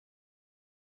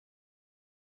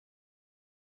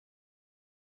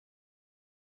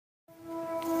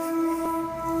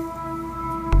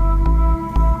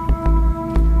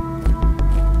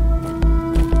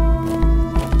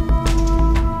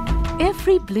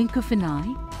Every blink of an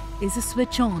eye is a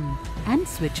switch on and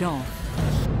switch off.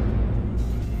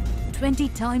 20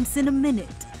 times in a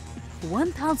minute,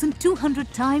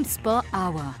 1,200 times per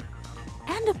hour,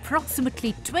 and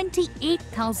approximately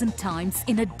 28,000 times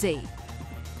in a day.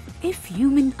 If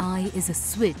human eye is a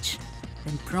switch,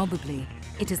 then probably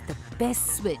it is the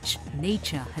best switch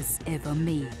nature has ever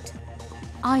made.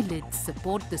 Eyelids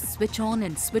support the switch on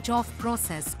and switch off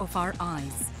process of our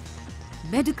eyes.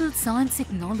 Medical science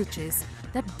acknowledges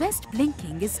that best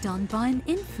blinking is done by an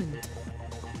infant.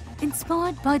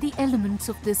 Inspired by the elements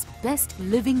of this best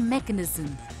living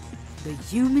mechanism, the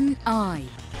human eye,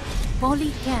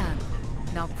 Polycab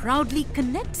now proudly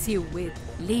connects you with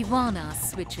Levana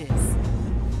switches.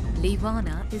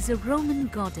 Levana is a Roman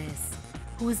goddess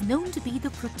who is known to be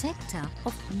the protector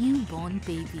of newborn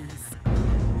babies.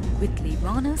 With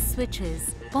Levana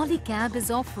switches, Polycab is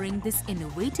offering this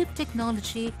innovative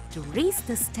technology to raise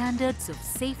the standards of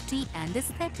safety and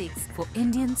aesthetics for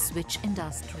Indian switch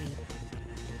industry.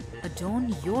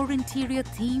 Adorn your interior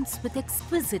themes with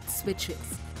exquisite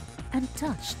switches and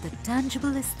touch the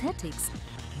tangible aesthetics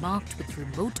marked with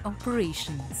remote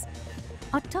operations.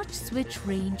 Our touch switch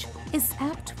range is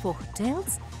apt for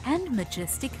hotels and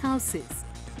majestic houses.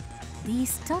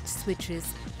 These touch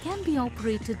switches can be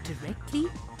operated directly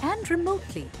and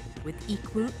remotely with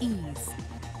equal ease.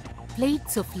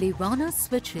 Plates of Levana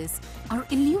switches are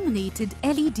illuminated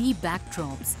LED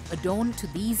backdrops adorned to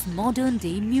these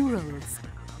modern-day murals.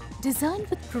 Designed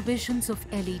with provisions of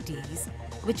LEDs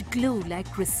which glow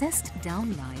like recessed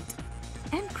downlight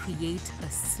and create a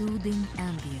soothing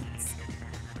ambience.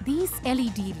 These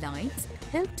LED lights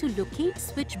help to locate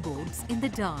switchboards in the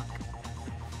dark.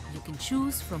 You can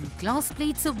choose from glass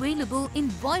plates available in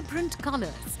vibrant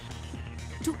colors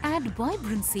to add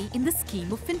vibrancy in the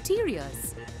scheme of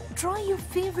interiors. Try your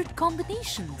favorite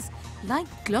combinations like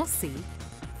glossy,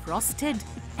 frosted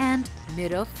and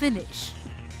mirror finish.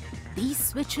 These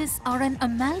switches are an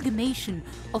amalgamation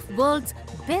of world's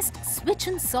best switch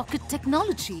and socket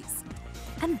technologies.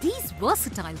 And these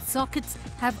versatile sockets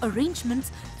have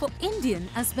arrangements for Indian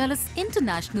as well as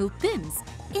international pins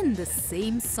in the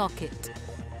same socket.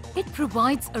 It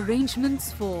provides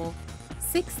arrangements for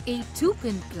 6A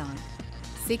 2-pin plug,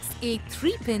 6A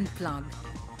 3-pin plug,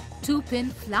 2-pin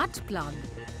flat plug,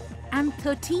 and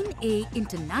 13A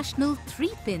international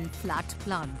 3-pin flat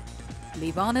plug.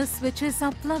 Levana switches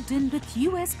are plugged in with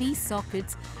USB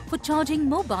sockets for charging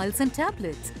mobiles and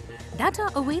tablets that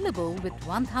are available with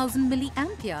 1000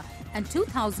 mA and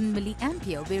 2000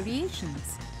 mA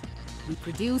variations. We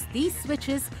produce these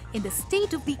switches in the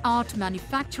state-of-the-art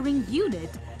manufacturing unit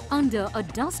under a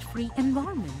dust-free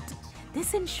environment.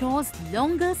 This ensures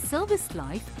longer service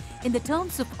life in the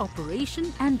terms of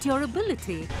operation and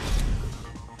durability.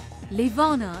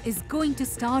 Levana is going to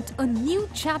start a new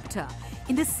chapter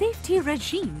in the safety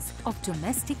regimes of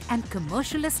domestic and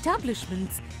commercial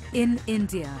establishments in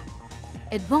India.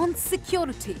 Advanced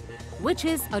security, which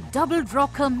is a double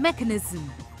rocker mechanism,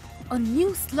 a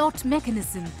new slot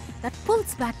mechanism that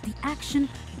pulls back the action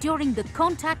during the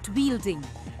contact wielding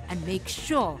and makes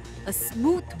sure a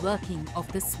smooth working of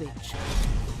the switch.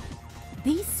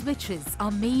 These switches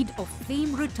are made of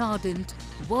flame-retardant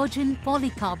virgin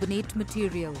polycarbonate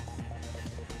material.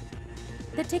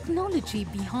 The technology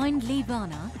behind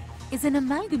Levana is an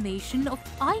amalgamation of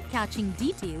eye-catching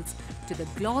details to the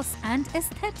gloss and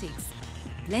aesthetics,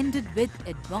 blended with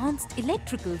advanced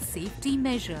electrical safety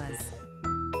measures.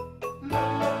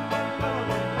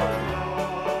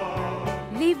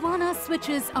 Levana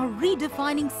switches are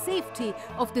redefining safety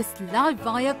of this live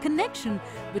wire connection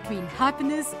between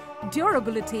happiness,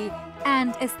 durability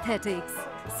and aesthetics.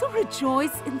 So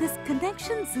rejoice in this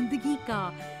connection Zindagi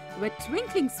Ka, where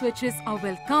twinkling switches are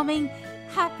welcoming,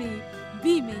 happy,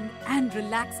 beaming and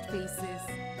relaxed faces.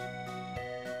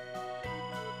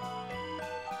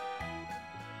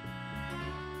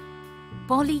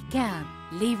 Polycab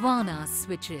Levana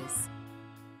switches.